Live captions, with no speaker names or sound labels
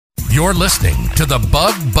You're listening to the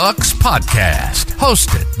Bug Bux podcast,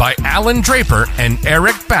 hosted by Alan Draper and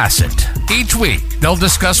Eric Bassett. Each week, they'll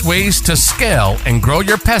discuss ways to scale and grow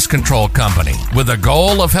your pest control company with the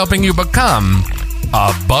goal of helping you become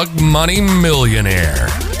a bug money millionaire.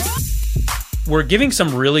 We're giving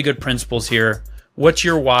some really good principles here. What's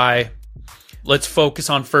your why? Let's focus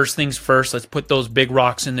on first things first. Let's put those big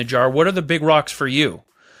rocks in the jar. What are the big rocks for you?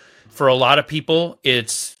 For a lot of people,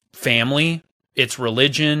 it's family, it's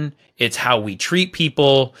religion, it's how we treat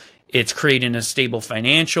people, it's creating a stable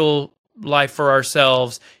financial life for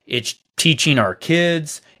ourselves, it's teaching our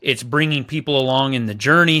kids, it's bringing people along in the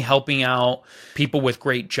journey, helping out people with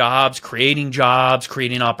great jobs, creating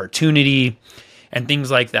opportunity, and things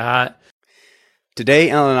like that. Today,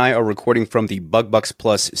 Alan and I are recording from the Bug Bux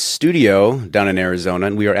Plus studio down in Arizona,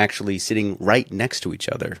 and we are actually sitting right next to each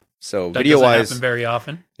other. So that video-wise, doesn't happen very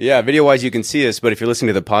often. Yeah, video-wise, you can see us, but if you're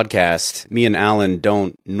listening to the podcast, me and Alan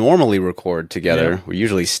don't normally record together. Yeah. We're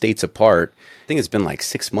usually states apart. I think it's been like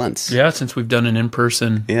 6 months. Yeah, since we've done an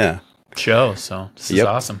in-person show, so this is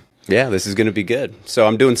awesome. Yeah, this is going to be good. So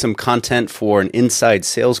I'm doing some content for an inside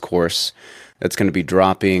sales course that's going to be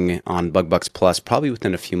dropping on Bug Bux Plus probably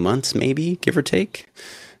within a few months, maybe, give or take.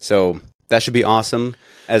 So that should be awesome.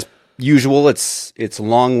 As usual, it's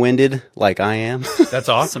long-winded like I am. That's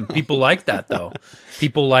awesome. People like that, though.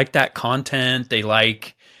 People like that content. They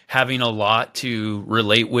like having a lot to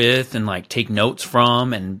relate with and like take notes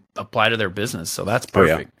from and apply to their business. So that's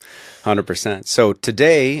perfect. Oh, yeah. 100%. So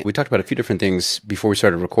today, we talked about a few different things before we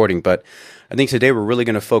started recording, but I think today we're really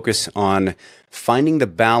going to focus on finding the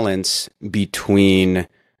balance between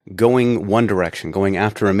going one direction, going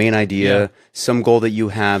after a main idea, some goal that you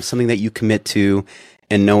have, something that you commit to,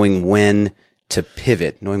 and knowing when to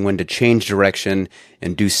pivot, knowing when to change direction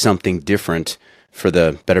and do something different for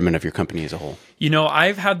the betterment of your company as a whole. You know,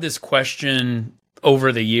 I've had this question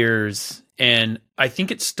over the years, and I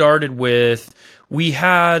think it started with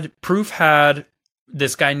Proof had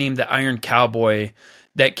this guy named the Iron Cowboy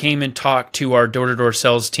that came and talked to our door-to-door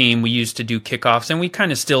sales team. We used to do kickoffs, and we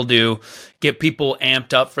kind of still do, get people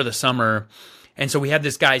amped up for the summer. And so we had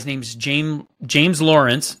this guy, his name's James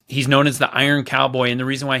Lawrence. He's known as the Iron Cowboy, and the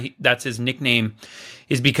reason why that's his nickname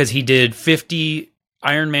is because he did 50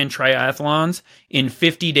 Ironman triathlons in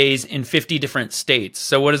 50 days in 50 different states.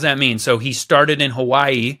 So what does that mean? So he started in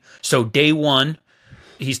Hawaii. So day one,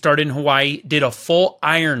 he started in Hawaii, did a full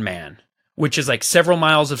Ironman, which is like several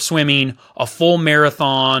miles of swimming, a full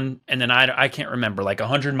marathon, and then I can't remember, like a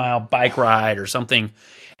 100-mile bike ride or something.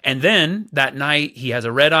 And then that night, he has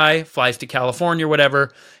a red eye, flies to California or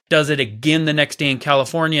whatever, does it again the next day in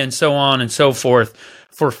California, and so on and so forth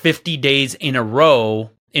for 50 days in a row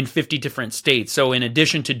in 50 different states. So in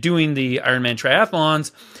addition to doing the Ironman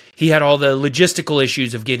triathlons, he had all the logistical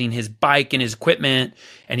issues of getting his bike and his equipment,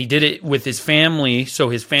 and he did it with his family. So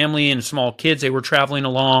his family and small kids, they were traveling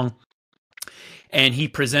along. And he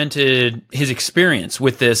presented his experience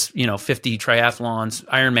with this, 50 triathlons,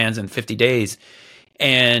 Ironmans in 50 days.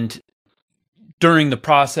 And during the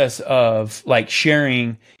process of like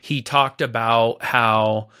sharing, he talked about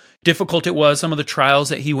how difficult it was, some of the trials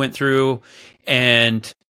that he went through.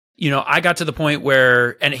 And, I got to the point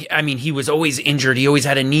where, he was always injured. He always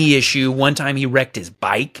had a knee issue. One time he wrecked his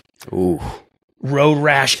bike. Ooh. Road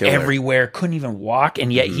rash everywhere. Couldn't even walk.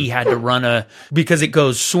 And yet he had to run because it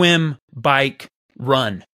goes swim, bike,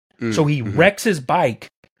 run. So he wrecks his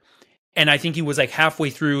bike, and I think he was like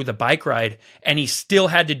halfway through the bike ride, and he still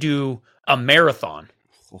had to do a marathon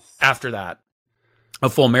after that, a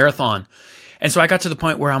full marathon. And so I got to the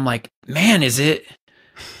point where I'm like, man, is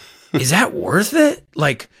that worth it?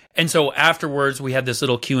 Like, and so afterwards we had this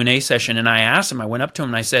little Q&A session, and I asked him, I went up to him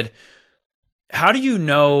and I said, how do you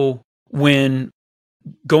know when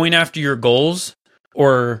going after your goals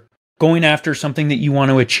or going after something that you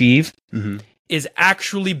want to achieve is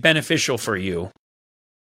actually beneficial for you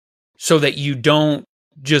so that you don't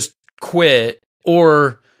just quit?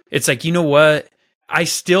 Or it's like, you know what? I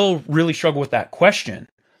still really struggle with that question.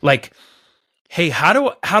 Like, hey, how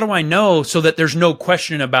do I know so that there's no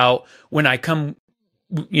question about when I come,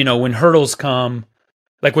 when hurdles come,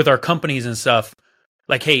 like with our companies and stuff,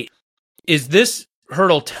 like, hey, is this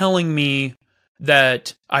hurdle telling me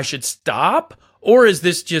that I should stop, or is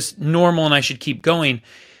this just normal and I should keep going?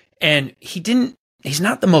 And he's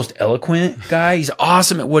not the most eloquent guy. He's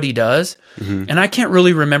awesome at what he does. And I can't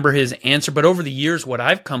really remember his answer, but over the years, what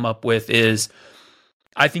I've come up with is,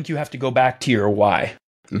 I think you have to go back to your why.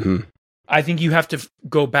 I think you have to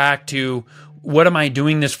go back to, what am I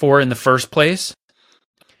doing this for in the first place?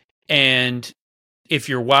 And if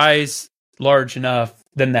your why's large enough,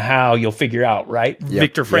 then the how you'll figure out, right?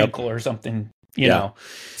 Viktor Frankl or something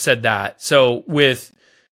said that. So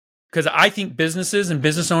because I think businesses and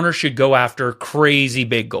business owners should go after crazy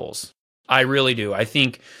big goals. I really do. I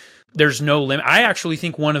think there's no limit. I actually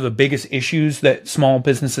think one of the biggest issues that small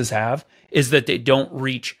businesses have is that they don't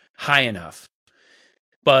reach high enough.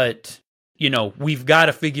 But, we've got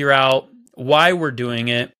to figure out why we're doing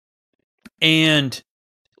it and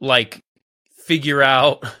figure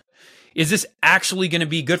out, is this actually going to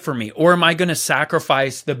be good for me, or am I going to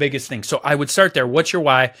sacrifice the biggest thing? So I would start there. What's your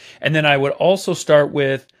why? And then I would also start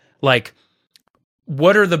with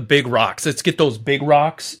what are the big rocks? Let's get those big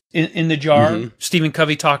rocks in the jar. Mm-hmm. Stephen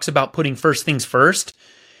Covey talks about putting first things first.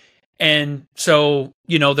 And so,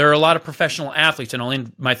 there are a lot of professional athletes, and I'll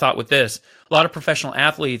end my thought with this. A lot of professional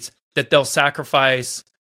athletes that they'll sacrifice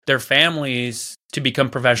their families to become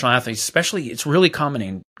professional athletes, especially it's really common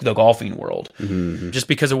in the golfing world, just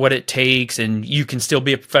because of what it takes. And you can still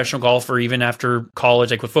be a professional golfer even after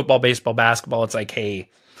college, like with football, baseball, basketball. It's hey,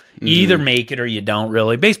 you either make it or you don't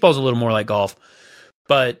really. Baseball's a little more like golf.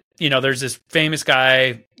 But, there's this famous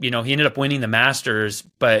guy, he ended up winning the Masters,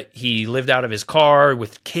 but he lived out of his car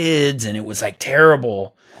with kids and it was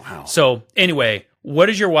terrible. Wow. So anyway, what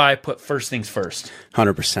is your why? Put first things first.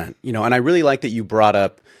 100%. And I really like that you brought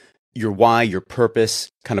up your why, your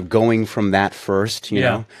purpose, kind of going from that first, you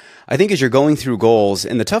know. I think as you're going through goals,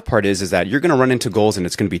 and the tough part is that you're going to run into goals and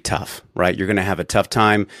it's going to be tough, right? You're going to have a tough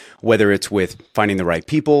time, whether it's with finding the right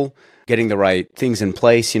people, getting the right things in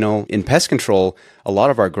place. In pest control, a lot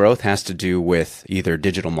of our growth has to do with either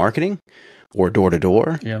digital marketing or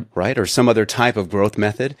door-to-door, right? Or some other type of growth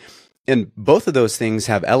method. And both of those things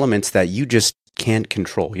have elements that you just can't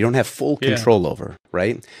control. You don't have full control over,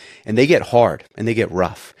 right? And they get hard and they get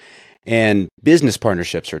rough. And business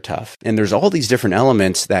partnerships are tough. And there's all these different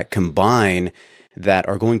elements that combine that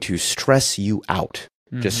are going to stress you out,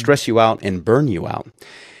 just stress you out and burn you out.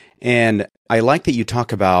 And I like that you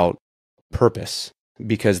talk about purpose,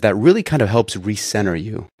 because that really kind of helps recenter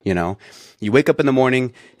you. You wake up in the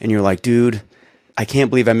morning and you're like, dude, I can't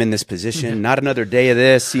believe I'm in this position. Not another day of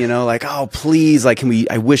this, oh, please,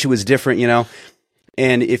 I wish it was different,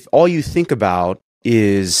 And if all you think about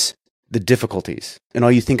is the difficulties and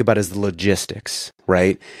all you think about is the logistics,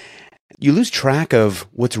 right? You lose track of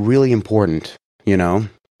what's really important,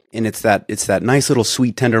 And it's that nice little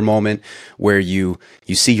sweet, tender moment where you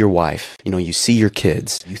see your wife, you see your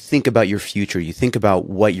kids, you think about your future, you think about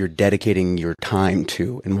what you're dedicating your time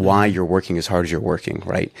to and why you're working as hard as you're working,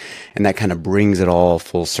 right? And that kind of brings it all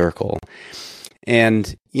full circle.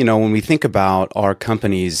 And, when we think about our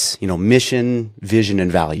company's, mission, vision,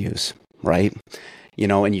 and values, right?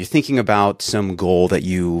 And you're thinking about some goal that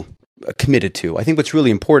you committed to. I think what's really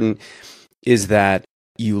important is that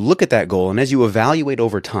you look at that goal, and as you evaluate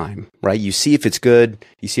over time, right, you see if it's good,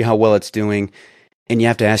 you see how well it's doing, and you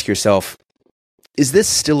have to ask yourself, is this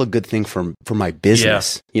still a good thing for my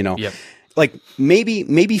business?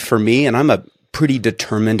 Maybe for me, and I'm a pretty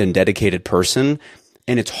determined and dedicated person,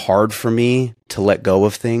 and it's hard for me to let go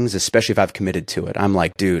of things, especially if I've committed to it. I'm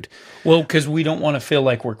like, dude. Well, because we don't want to feel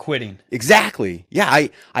like we're quitting. Exactly. Yeah,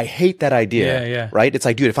 I hate that idea. Right? It's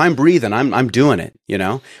like, dude, if I'm breathing, I'm doing it,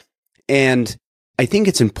 And I think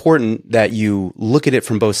it's important that you look at it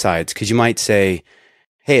from both sides, because you might say,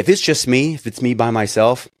 hey, if it's just me, if it's me by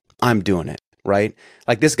myself, I'm doing it, right?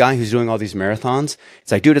 Like this guy who's doing all these marathons,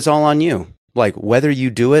 it's like, dude, it's all on you. Whether you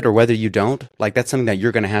do it or whether you don't, that's something that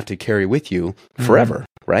you're going to have to carry with you forever,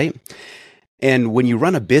 right? And when you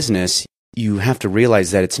run a business, you have to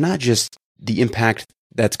realize that it's not just the impact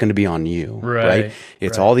that's going to be on you, right?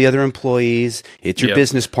 It's all the other employees, it's your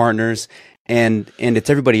business partners, and it's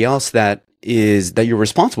everybody else that you're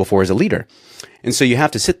responsible for as a leader. And so you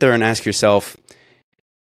have to sit there and ask yourself,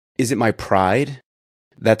 is it my pride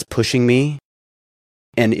that's pushing me?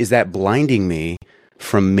 And is that blinding me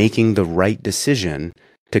from making the right decision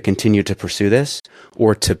to continue to pursue this,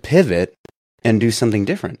 or to pivot and do something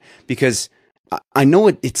different? Because I know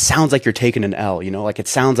it sounds like you're taking an L, it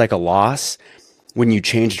sounds like a loss when you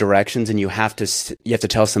change directions and you have to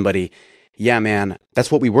tell somebody, yeah, man, that's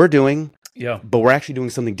what we were doing. Yeah. But we're actually doing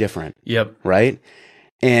something different. Yep. Right?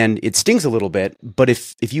 And it stings a little bit, but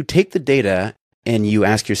if you take the data and you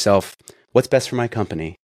ask yourself, what's best for my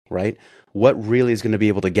company, right? What really is going to be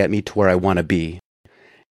able to get me to where I want to be?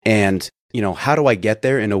 And, how do I get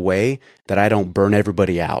there in a way that I don't burn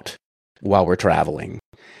everybody out while we're traveling?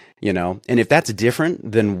 And if that's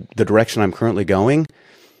different than the direction I'm currently going,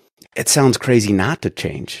 it sounds crazy not to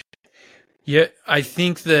change. Yeah, I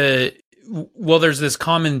think that, there's this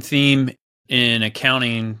common theme in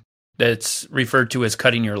accounting that's referred to as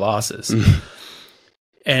cutting your losses.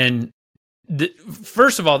 And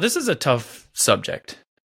first of all, this is a tough subject.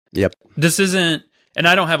 Yep. This isn't, and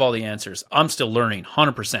I don't have all the answers. I'm still learning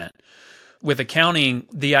 100%. With accounting,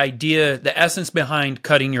 the idea, the essence behind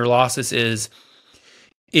cutting your losses is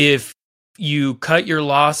if you cut your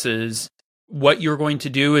losses, what you're going to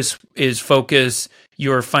do is focus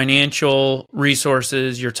your financial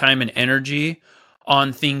resources, your time and energy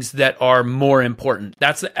on things that are more important.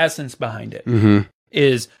 That's the essence behind it. Mm-hmm.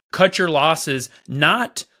 Is cut your losses,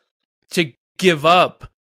 not to give up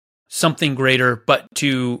something greater, but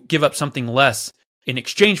to give up something less in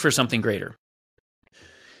exchange for something greater.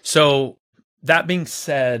 So that being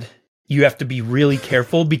said, you have to be really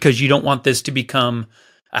careful because you don't want this to become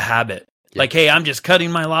a habit. Yep. Like, hey, I'm just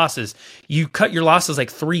cutting my losses. You cut your losses like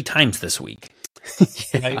 3 times this week.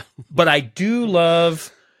 Yeah. Right? But I do love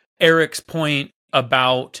Eric's point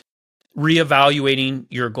about reevaluating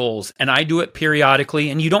your goals. And I do it periodically,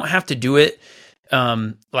 and you don't have to do it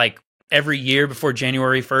like every year before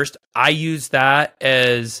January 1st. I use that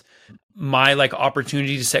as my like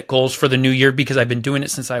opportunity to set goals for the new year because I've been doing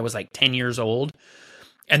it since I was like 10 years old.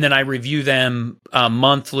 And then I review them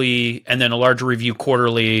monthly, and then a larger review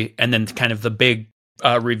quarterly, and then kind of the big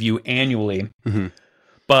review annually. Mm-hmm.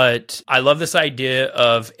 But I love this idea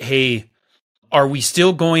of, hey, are we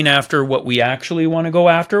still going after what we actually want to go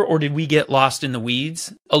after, or did we get lost in the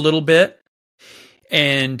weeds a little bit?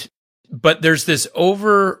 But there's this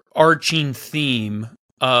overarching theme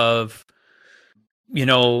of,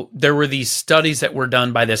 there were these studies that were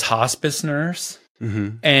done by this hospice nurse.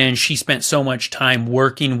 Mm-hmm. And she spent so much time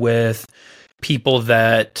working with people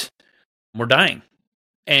that were dying.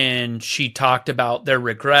 And she talked about their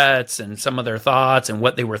regrets and some of their thoughts and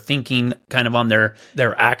what they were thinking kind of on their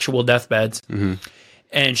actual deathbeds. Mm-hmm.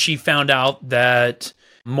 And she found out that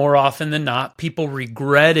more often than not, people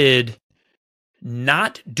regretted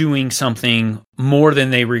not doing something more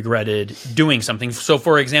than they regretted doing something. So,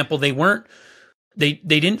 for example, they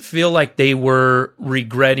didn't feel like they were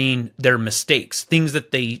regretting their mistakes, things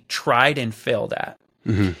that they tried and failed at.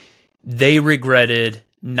 Mm-hmm. They regretted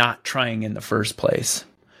not trying in the first place.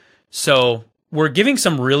 So we're giving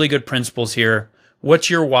some really good principles here. What's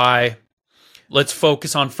your why? Let's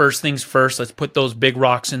focus on first things first. Let's put those big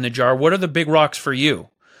rocks in the jar. What are the big rocks for you?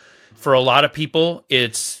 For a lot of people,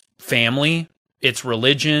 it's family, it's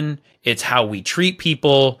religion, it's how we treat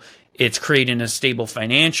people, it's creating a stable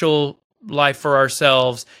financial life for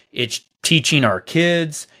ourselves, it's teaching our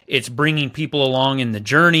kids, it's bringing people along in the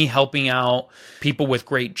journey, helping out people with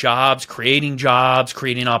great jobs, creating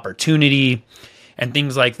opportunity, and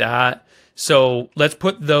things like that. So let's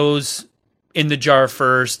put those in the jar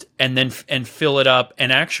first and fill it up.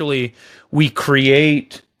 And actually, we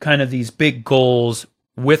create kind of these big goals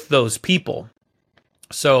with those people.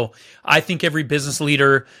 So I think every business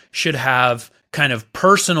leader should have kind of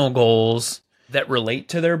personal goals that relate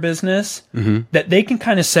to their business, mm-hmm. that they can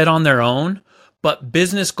kind of set on their own. But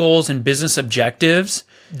business goals and business objectives,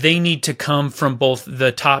 they need to come from both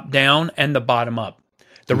the top down and the bottom up.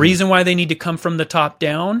 The mm-hmm. reason why they need to come from the top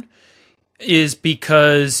down is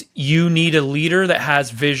because you need a leader that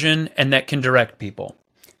has vision and that can direct people.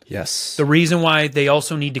 Yes. The reason why they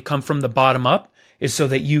also need to come from the bottom up is so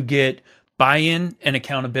that you get buy-in and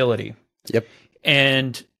accountability. Yep.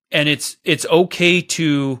 And it's okay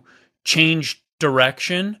to change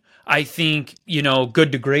direction. I think,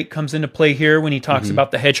 good to great comes into play here when he talks mm-hmm. about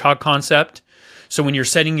the hedgehog concept. So when you're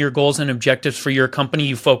setting your goals and objectives for your company,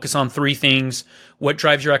 you focus on 3 things. What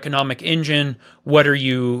drives your economic engine? What are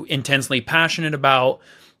you intensely passionate about?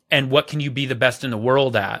 And what can you be the best in the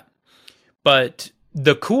world at? But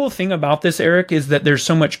the cool thing about this, Eric, is that there's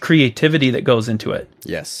so much creativity that goes into it.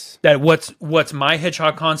 Yes. That what's my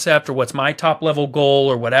hedgehog concept or what's my top level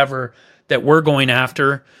goal or whatever that we're going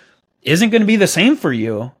after isn't going to be the same for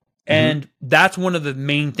you. Mm-hmm. And that's one of the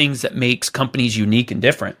main things that makes companies unique and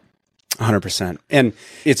different. 100%. And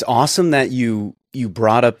it's awesome that you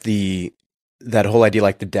brought up that whole idea,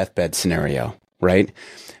 like the deathbed scenario, right?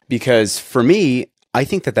 Because for me, I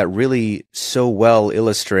think that really so well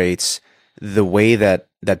illustrates the way that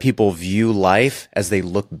people view life as they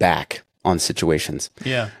look back on situations.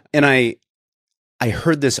 Yeah. And I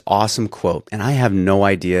heard this awesome quote, and I have no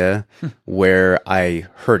idea where I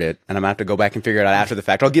heard it, and I'm going to have to go back and figure it out after the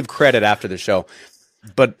fact. I'll give credit after the show.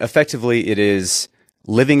 But effectively, it is,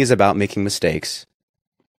 living is about making mistakes,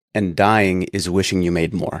 and dying is wishing you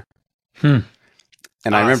made more. And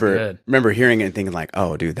I remember hearing it and thinking like,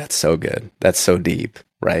 oh, dude, that's so good. That's so deep,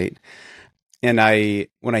 right? And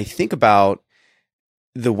when I think about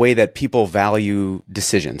the way that people value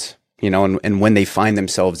decisions, and when they find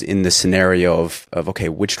themselves in the scenario of okay,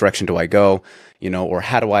 which direction do I go, or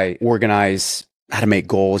how do I organize, how to make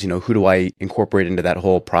goals, who do I incorporate into that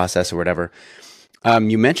whole process or whatever,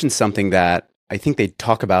 You mentioned something that I think they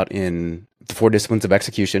talk about in the 4 Disciplines of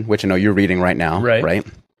Execution, which I know you're reading right now, right?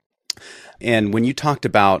 And when you talked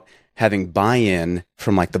about having buy-in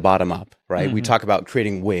from like the bottom up, right? We talk about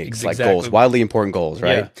creating WIGs, like goals, wildly important goals,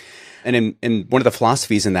 right? And in one of the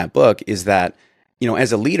philosophies in that book is that, you know,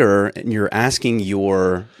 as a leader, and you're asking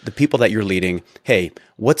the people that you're leading, hey,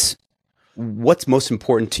 what's most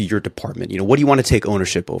important to your department? You know, what do you want to take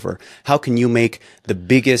ownership over? How can you make the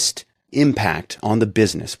biggest impact on the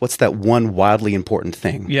business? What's that one wildly important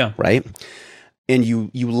thing? Yeah. Right. And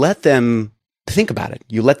you let them think about it.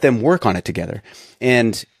 You let them work on it together.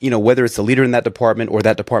 And, you know, whether it's the leader in that department or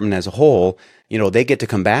that department as a whole, you know, they get to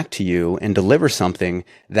come back to you and deliver something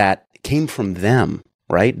that came from them,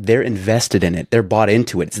 right? They're invested in it. They're bought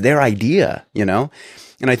into it. It's their idea, you know?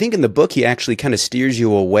 And I think in the book, he actually kind of steers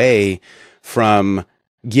you away from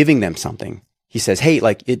giving them something. He says, hey,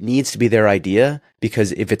 like it needs to be their idea,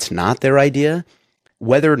 because if it's not their idea,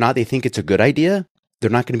 whether or not they think it's a good idea, they're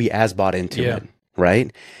not going to be as bought into it,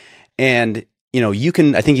 right? And, you know,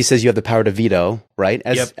 I think he says you have the power to veto, right?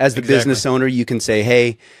 As the business owner, you can say,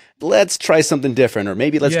 hey, let's try something different, or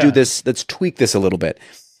maybe let's do this, let's tweak this a little bit.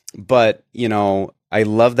 But, you know, I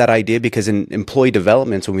love that idea, because in employee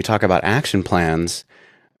developments, when we talk about action plans,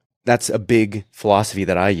 that's a big philosophy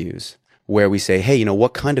that I use, where we say, hey, you know,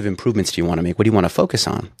 what kind of improvements do you want to make? What do you want to focus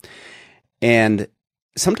on? And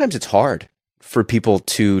sometimes it's hard for people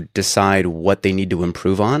to decide what they need to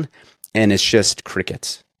improve on, and it's just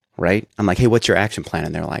crickets, right? I'm like, hey, what's your action plan?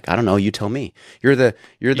 And they're like, I don't know, you tell me. You're the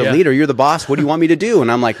leader, you're the boss. What do you want me to do?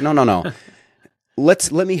 And I'm like, no.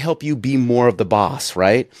 Let me help you be more of the boss,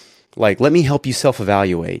 right? Like, let me help you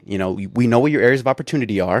self-evaluate. You know, we know what your areas of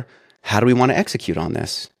opportunity are. How do we want to execute on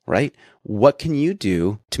this, right? What can you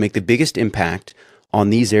do to make the biggest impact on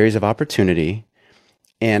these areas of opportunity?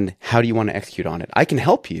 And how do you want to execute on it? I can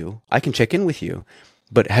help you. I can check in with you.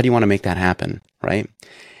 But how do you want to make that happen, right?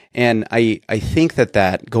 And I think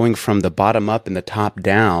that going from the bottom up and the top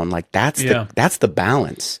down, like that's the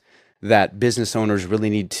balance that business owners really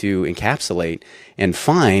need to encapsulate and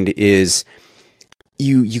find is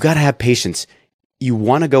you got to have patience. You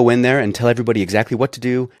want to go in there and tell everybody exactly what to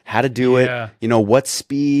do, how to do it, you know, what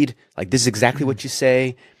speed, like this is exactly what you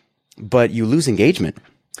say, but you lose engagement.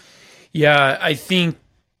 Yeah, I think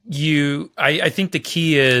I think the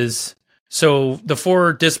key is, so the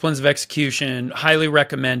 4 Disciplines of Execution, highly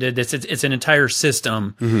recommended. It's an entire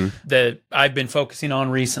system that I've been focusing on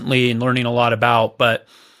recently and learning a lot about. But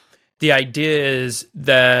the idea is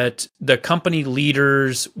that the company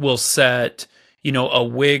leaders will set, you know, a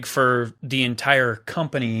WIG for the entire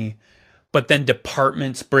company, but then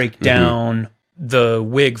departments break down the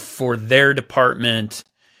WIG for their department,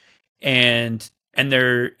 and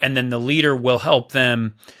then the leader will help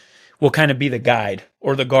them, will kind of be the guide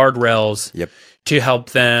or the guardrails to help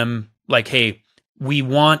them, like, hey, we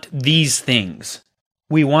want these things.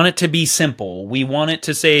 We want it to be simple. We want it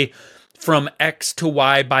to say from X to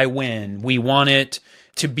Y by when. We want it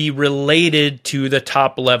to be related to the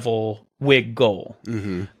top level WIG goal.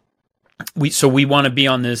 So we want to be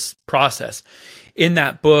on this process. In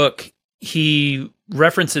that book, he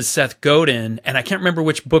references Seth Godin, and I can't remember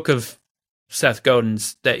which book of Seth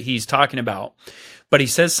Godin's that he's talking about, but he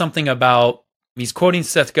says something about, he's quoting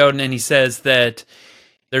Seth Godin, and he says that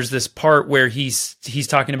there's this part where he's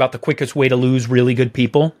talking about the quickest way to lose really good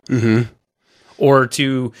people, or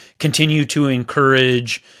to continue to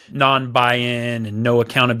encourage non-buy-in and no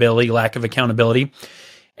accountability, lack of accountability.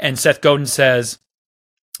 And Seth Godin says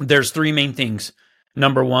there's 3 main things.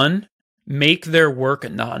 Number 1, make their work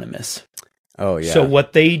anonymous. Oh, yeah. So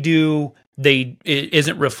what they do, it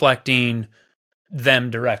isn't reflecting them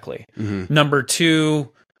directly. Number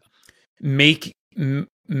 2, make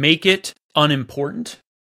it unimportant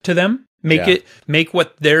to them. Make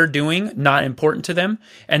what they're doing not important to them.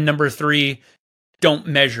 And number 3, don't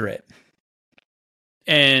measure it.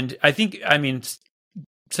 And I mean,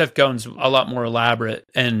 Seth Godin's a lot more elaborate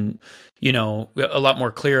and, you know, a lot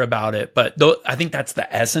more clear about it. But I think that's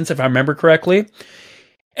the essence, if I remember correctly.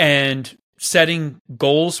 And setting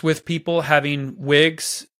goals with people, having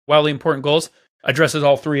WIGs, wildly important goals, addresses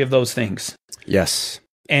all 3 of those things. Yes.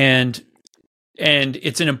 And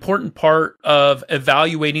it's an important part of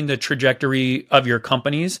evaluating the trajectory of your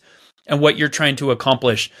companies and what you're trying to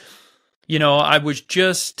accomplish. You know, I was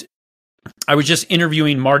just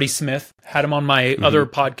interviewing Marty Smith, had him on my other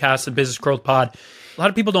podcast, the Business Growth Pod. A lot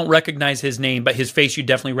of people don't recognize his name, but his face you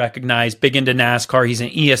definitely recognize. Big into NASCAR. He's an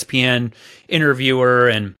ESPN interviewer,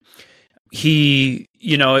 and he,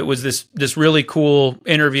 you know, it was this really cool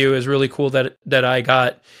interview. It was really cool that I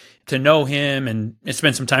got to know him and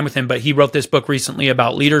spend some time with him. But he wrote this book recently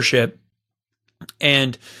about leadership,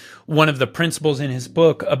 And one of the principles in his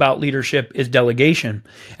book about leadership is delegation.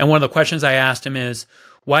 And one of the questions I asked him is,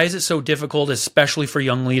 why is it so difficult, especially for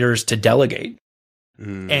young leaders, to delegate?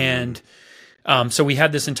 And so we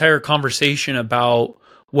had this entire conversation about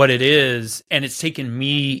what it is, and it's taken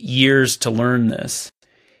me years to learn this.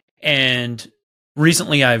 And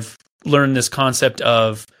recently I've learned this concept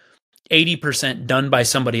of 80% done by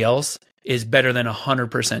somebody else is better than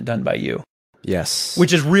 100% done by you. Yes.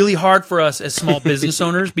 Which is really hard for us as small business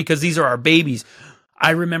owners because these are our babies.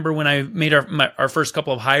 I remember when I made our first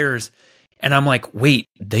couple of hires, and I'm like, wait,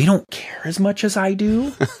 they don't care as much as I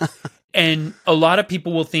do? And a lot of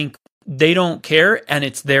people will think they don't care and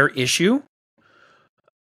it's their issue.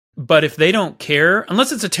 But if they don't care,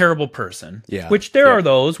 unless it's a terrible person, which there are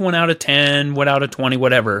those, 1 out of 10, 1 out of 20,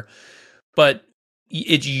 whatever. But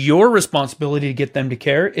it's your responsibility to get them to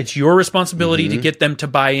care. It's your responsibility to get them to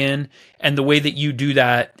buy in. And the way that you do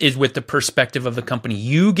that is with the perspective of the company.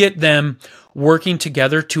 You get them working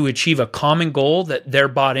together to achieve a common goal that they're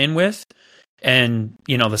bought in with. And,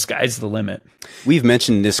 the sky's the limit. We've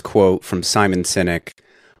mentioned this quote from Simon Sinek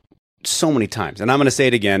so many times. And I'm going to say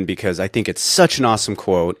it again because I think it's such an awesome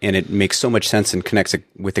quote and it makes so much sense and connects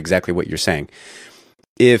with exactly what you're saying.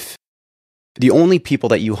 If the only people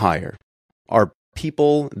that you hire are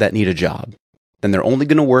people that need a job, then they're only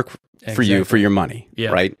going to work for you for your money,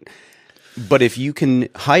 right? But if you can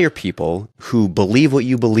hire people who believe what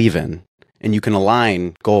you believe in and you can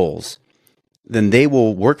align goals, then they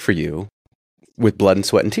will work for you with blood and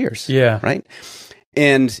sweat and tears. Right?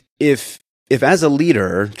 And if as a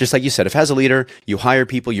leader, just like you said, if as a leader, you hire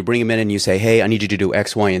people, you bring them in and you say, hey, I need you to do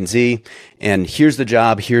X, Y, and Z, and here's the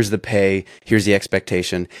job, here's the pay, here's the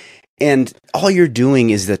expectation. And all you're doing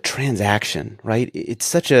is the transaction, right? It's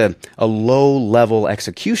such a low-level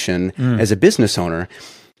execution as a business owner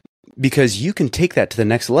because you can take that to the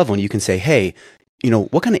next level and you can say, hey,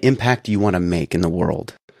 what kind of impact do you want to make in the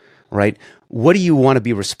world, right? What do you want to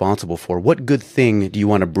be responsible for? What good thing do you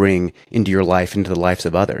want to bring into your life, into the lives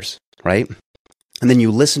of others, right? And then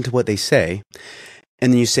you listen to what they say,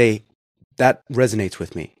 and then you say, that resonates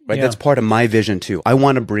with me, right? That's part of my vision too. I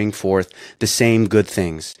want to bring forth the same good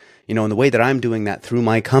things. And the way that I'm doing that through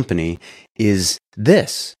my company is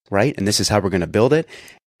this, right? And this is how we're going to build it.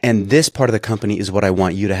 And this part of the company is what I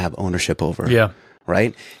want you to have ownership over,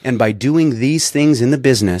 right? And by doing these things in the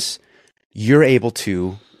business, you're able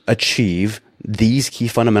to achieve these key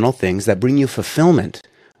fundamental things that bring you fulfillment,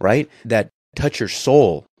 right? That touch your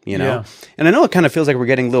soul, And I know it kind of feels like we're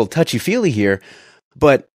getting a little touchy-feely here,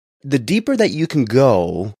 but the deeper that you can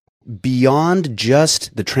go beyond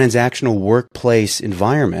just the transactional workplace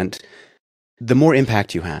environment, the more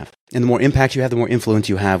impact you have. And the more impact you have, the more influence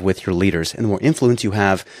you have with your leaders. And the more influence you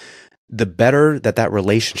have, the better that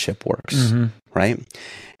relationship works, right?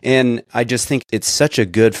 And I just think it's such a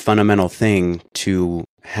good fundamental thing to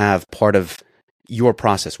have part of your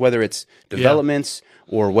process, whether it's developments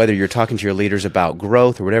or whether you're talking to your leaders about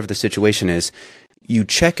growth or whatever the situation is. You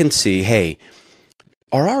check and see, hey,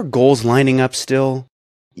 are our goals lining up still?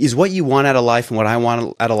 Is what you want out of life and what I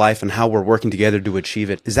want out of life and how we're working together to achieve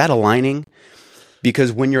it, is that aligning?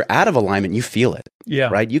 Because when you're out of alignment, you feel it,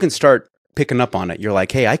 right? You can start picking up on it. You're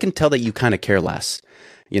like, hey, I can tell that you kind of care less.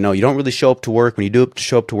 You don't really show up to work. When you do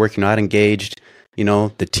show up to work, you're not engaged.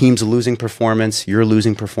 The team's losing performance. You're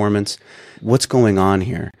losing performance. What's going on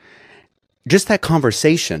here? Just that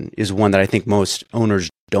conversation is one that I think most owners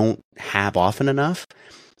don't have often enough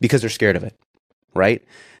because they're scared of it, right?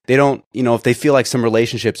 They don't, if they feel like some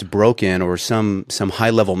relationship's broken or some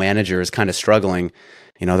high-level manager is kind of struggling,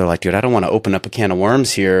 they're like, dude, I don't want to open up a can of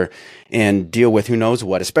worms here and deal with who knows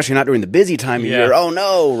what, especially not during the busy time of year. Oh,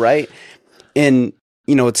 no, right? And,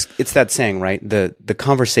 it's that saying, right? The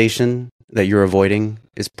conversation that you're avoiding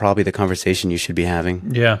is probably the conversation you should be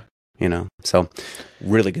having. So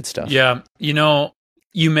really good stuff.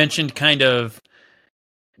 You mentioned kind of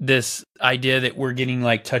this idea that we're getting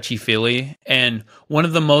like touchy-feely. And one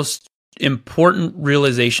of the most important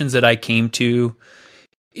realizations that I came to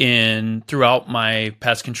throughout my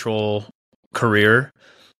pest control career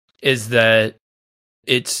is that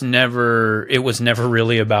it was never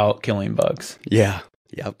really about killing bugs.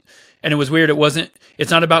 And it was weird. It's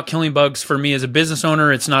not about killing bugs for me as a business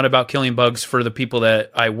owner. It's not about killing bugs for the people that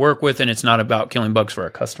I work with. And it's not about killing bugs for our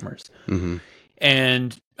customers.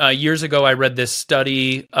 And years ago, I read this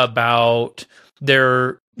study about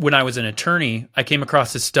when I was an attorney, I came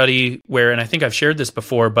across this study where, and I think I've shared this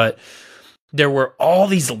before, but there were all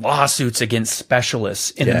these lawsuits against specialists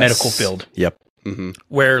in the medical field.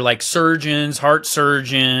 Where like surgeons, heart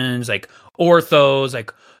surgeons, like orthos,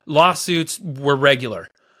 like lawsuits were regular.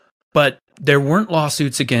 But there weren't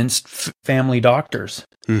lawsuits against family doctors.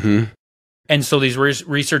 Mm-hmm. And so these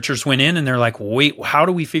researchers went in and they're like, wait, how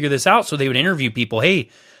do we figure this out? So they would interview people, hey,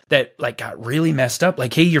 that like got really messed up.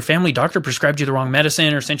 Like, hey, your family doctor prescribed you the wrong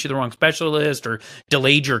medicine or sent you the wrong specialist or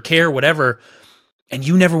delayed your care, whatever. And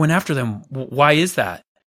you never went after them. Why is that?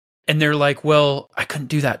 And they're like, well, I couldn't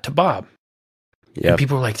do that to Bob. Yep. And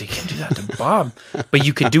people were like, they can't do that to Bob, but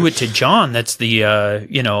you could do it to John. That's the,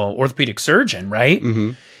 orthopedic surgeon, right?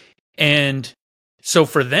 Mm-hmm. And so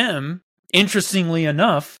for them, interestingly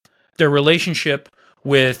enough, their relationship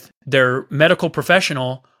with their medical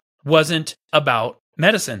professional wasn't about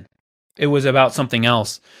medicine. It was about something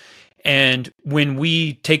else. And when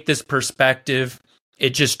we take this perspective,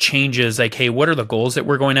 it just changes like, hey, what are the goals that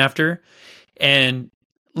we're going after? And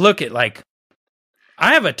look at like,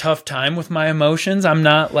 I have a tough time with my emotions. I'm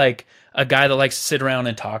not like a guy that likes to sit around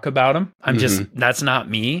and talk about them. I'm just, that's not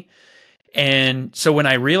me. And so when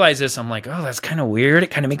I realize this, I'm like, oh, that's kind of weird. It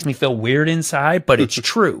kind of makes me feel weird inside, but it's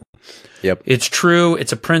true. Yep. It's true.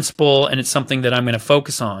 It's a principle, and it's something that I'm going to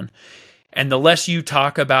focus on. And the less you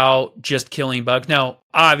talk about just killing bugs, now,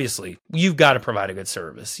 obviously, you've got to provide a good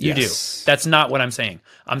service. You do. That's not what I'm saying.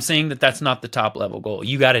 I'm saying that that's not the top level goal.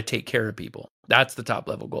 You got to take care of people. That's the top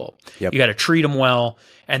level goal. Yep. You got to treat them well.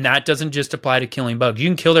 And that doesn't just apply to killing bugs. You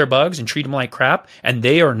can kill their bugs and treat them like crap, and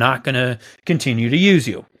they are not going to continue to use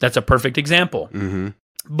you. That's a perfect example. Mm-hmm.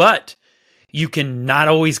 But you can not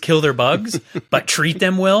always kill their bugs, but treat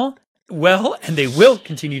them well, and they will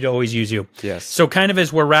continue to always use you. Yes. So kind of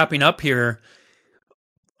as we're wrapping up here,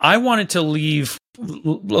 I wanted to leave at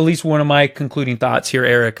least one of my concluding thoughts here,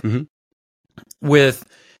 Eric, with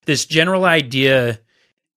this general idea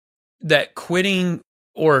that quitting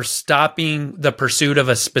or stopping the pursuit of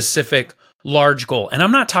a specific large goal, and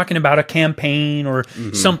I'm not talking about a campaign or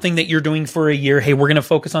something that you're doing for a year. Hey, we're going to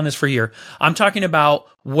focus on this for a year. I'm talking about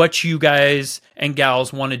what you guys and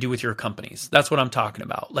gals want to do with your companies. That's what I'm talking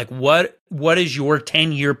about. Like what is your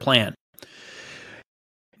 10-year plan?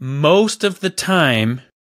 Most of the time,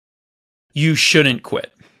 you shouldn't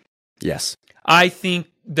quit. Yes. I think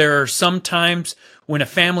there are some times when a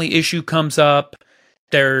family issue comes up,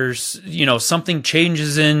 there's, something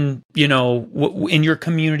changes in, in your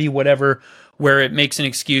community, whatever, where it makes an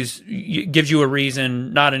excuse, gives you a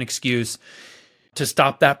reason, not an excuse to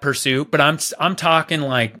stop that pursuit. But I'm talking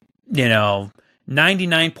like,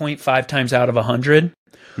 99.5 times out of 100,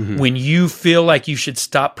 when you feel like you should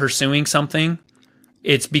stop pursuing something,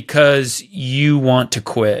 it's because you want to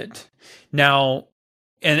quit. Now,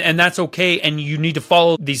 and that's okay. And you need to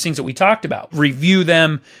follow these things that we talked about. Review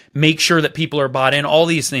them, make sure that people are bought in, all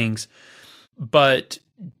these things. But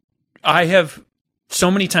I have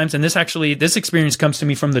so many times, and this experience comes to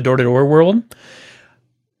me from the door-to-door world,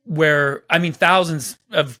 where, thousands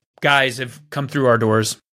of guys have come through our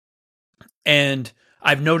doors. And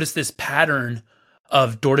I've noticed this pattern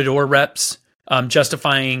of door-to-door reps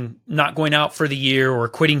justifying not going out for the year or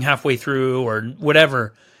quitting halfway through or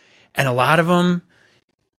whatever. And a lot of them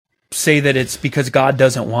say that it's because God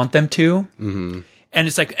doesn't want them to. Mm-hmm. And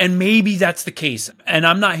it's like, and maybe that's the case. And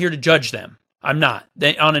I'm not here to judge them. I'm not.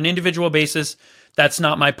 On an individual basis, that's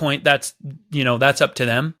not my point. That's up to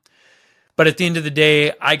them. But at the end of the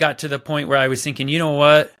day, I got to the point where I was thinking, you know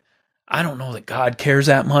what? I don't know that God cares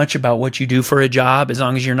that much about what you do for a job, as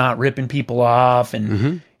long as you're not ripping people off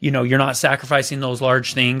and, you're not sacrificing those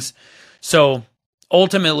large things. So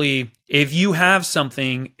ultimately, if you have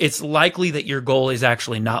something, it's likely that your goal is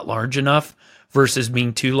actually not large enough versus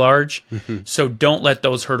being too large. So don't let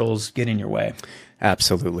those hurdles get in your way.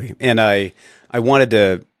 Absolutely. And I wanted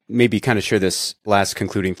to maybe kind of share this last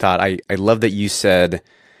concluding thought. I love that you said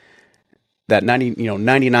that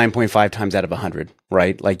 99.5 times out of 100,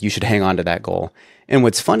 right? Like you should hang on to that goal. And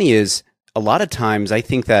what's funny is a lot of times I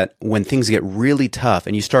think that when things get really tough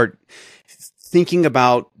and you start thinking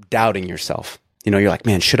about doubting yourself, you're like,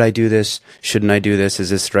 man, should I do this? Shouldn't I do this? Is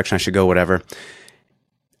this the direction I should go? Whatever.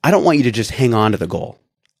 I don't want you to just hang on to the goal.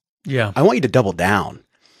 Yeah. I want you to double down.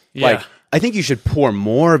 Yeah. Like, I think you should pour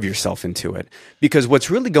more of yourself into it, because what's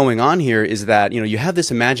really going on here is that, you have this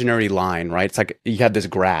imaginary line, right? It's like you have this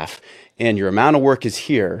graph and your amount of work is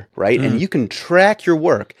here, right? And you can track your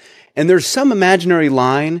work. And there's some imaginary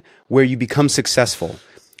line where you become successful,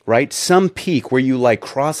 right? Some peak where you like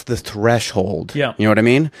cross the threshold. Yeah. You know what I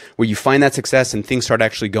mean? Where you find that success and things start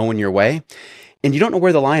actually going your way. And you don't know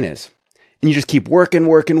where the line is. And you just keep working.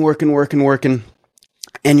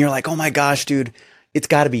 And you're like, oh my gosh, dude, it's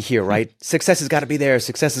got to be here, right? Success has got to be there.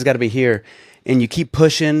 Success has got to be here. And you keep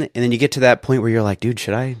pushing. And then you get to that point where you're like, dude,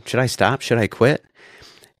 should I stop? Should I quit?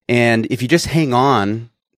 And if you just hang on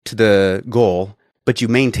to the goal, but you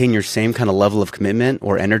maintain your same kind of level of commitment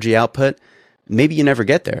or energy output, maybe you never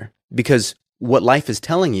get there. Because what life is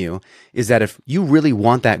telling you is that if you really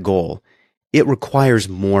want that goal, it requires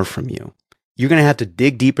more from you. You're going to have to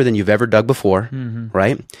dig deeper than you've ever dug before,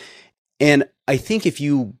 right? And I think if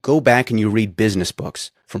you go back and you read business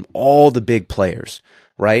books from all the big players,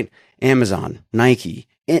 right? Amazon, Nike,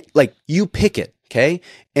 like you pick it, okay?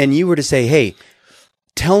 And you were to say, hey,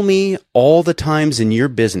 tell me all the times in your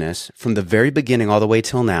business from the very beginning all the way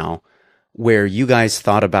till now where you guys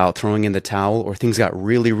thought about throwing in the towel or things got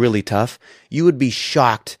really, really tough. You would be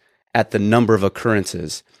shocked at the number of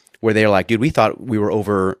occurrences where they're like, dude, we thought we were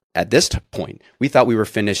over at this point. We thought we were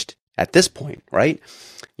finished at this point, right?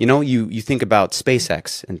 You know, you think about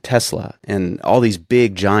SpaceX and Tesla and all these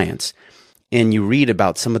big giants, and you read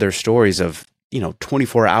about some of their stories of,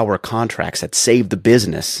 24-hour contracts that saved the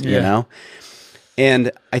business, you know?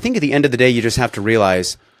 And I think at the end of the day, you just have to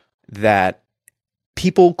realize that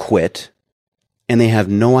people quit and they have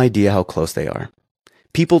no idea how close they are.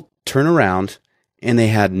 People turn around and they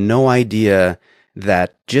had no idea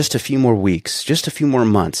that just a few more weeks, just a few more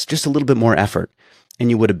months, just a little bit more effort, and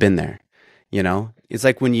you would have been there. It's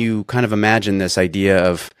like when you kind of imagine this idea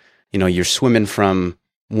of, you're swimming from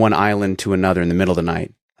one island to another in the middle of the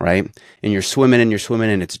night, right? And you're swimming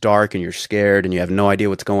and it's dark and you're scared and you have no idea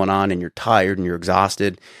what's going on and you're tired and you're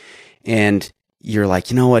exhausted. And you're like,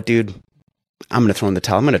 you know what, dude? I'm going to throw in the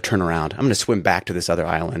towel. I'm going to turn around. I'm going to swim back to this other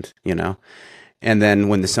island, And then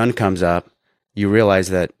when the sun comes up, you realize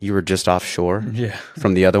that you were just offshore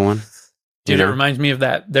from the other one. Dude, it reminds me of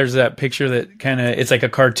that. There's that picture that it's like a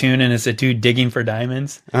cartoon and it's a dude digging for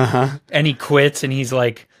diamonds. And he quits and he's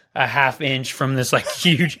like a half inch from this like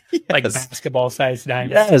huge, like basketball sized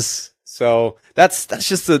diamond. Yes. So that's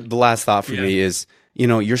just the last thought for me is,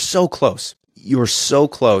 you're so close. You're so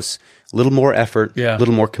close. A little more effort, a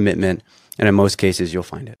little more commitment. And in most cases, you'll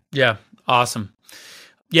find it. Yeah. Awesome.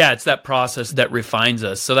 Yeah, it's that process that refines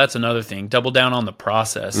us. So that's another thing. Double down on the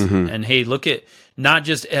process. And hey, look at not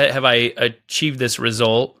just have I achieved this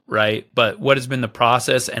result, right? But what has been the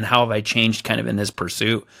process and how have I changed kind of in this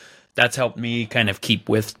pursuit? That's helped me kind of keep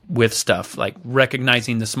with stuff, like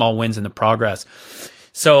recognizing the small wins and the progress.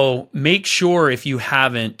 So make sure if you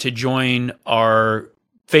haven't to join our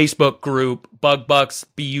Facebook group, Bug Bux,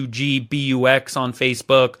 BUGBUX on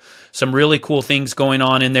Facebook. Some really cool things going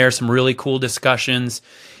on in there, some really cool discussions.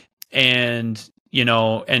 And,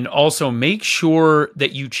 and also make sure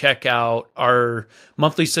that you check out our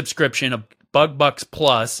monthly subscription of Bug Bux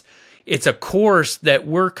Plus. It's a course that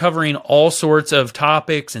we're covering all sorts of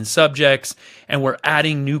topics and subjects, and we're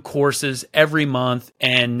adding new courses every month.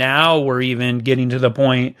 And now we're even getting to the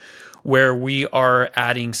point where we are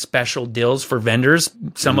adding special deals for vendors,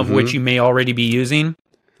 some of which you may already be using.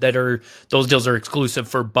 Those deals are exclusive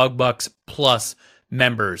for Bug Bux Plus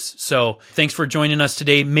members. So thanks for joining us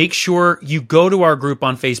today. Make sure you go to our group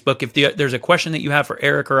on Facebook. If there's a question that you have for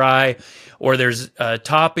Eric or I, or there's a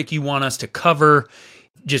topic you want us to cover,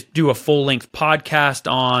 just do a full-length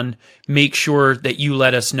podcast on, make sure that you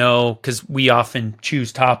let us know, because we often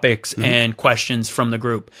choose topics and questions from the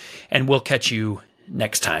group. And we'll catch you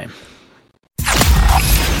next time.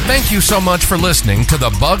 Thank you so much for listening to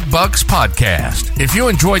the Bug Bux podcast. If you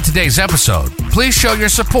enjoyed today's episode, please show your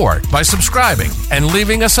support by subscribing and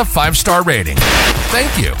leaving us a 5-star rating.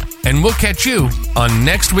 Thank you, and we'll catch you on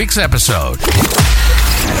next week's episode.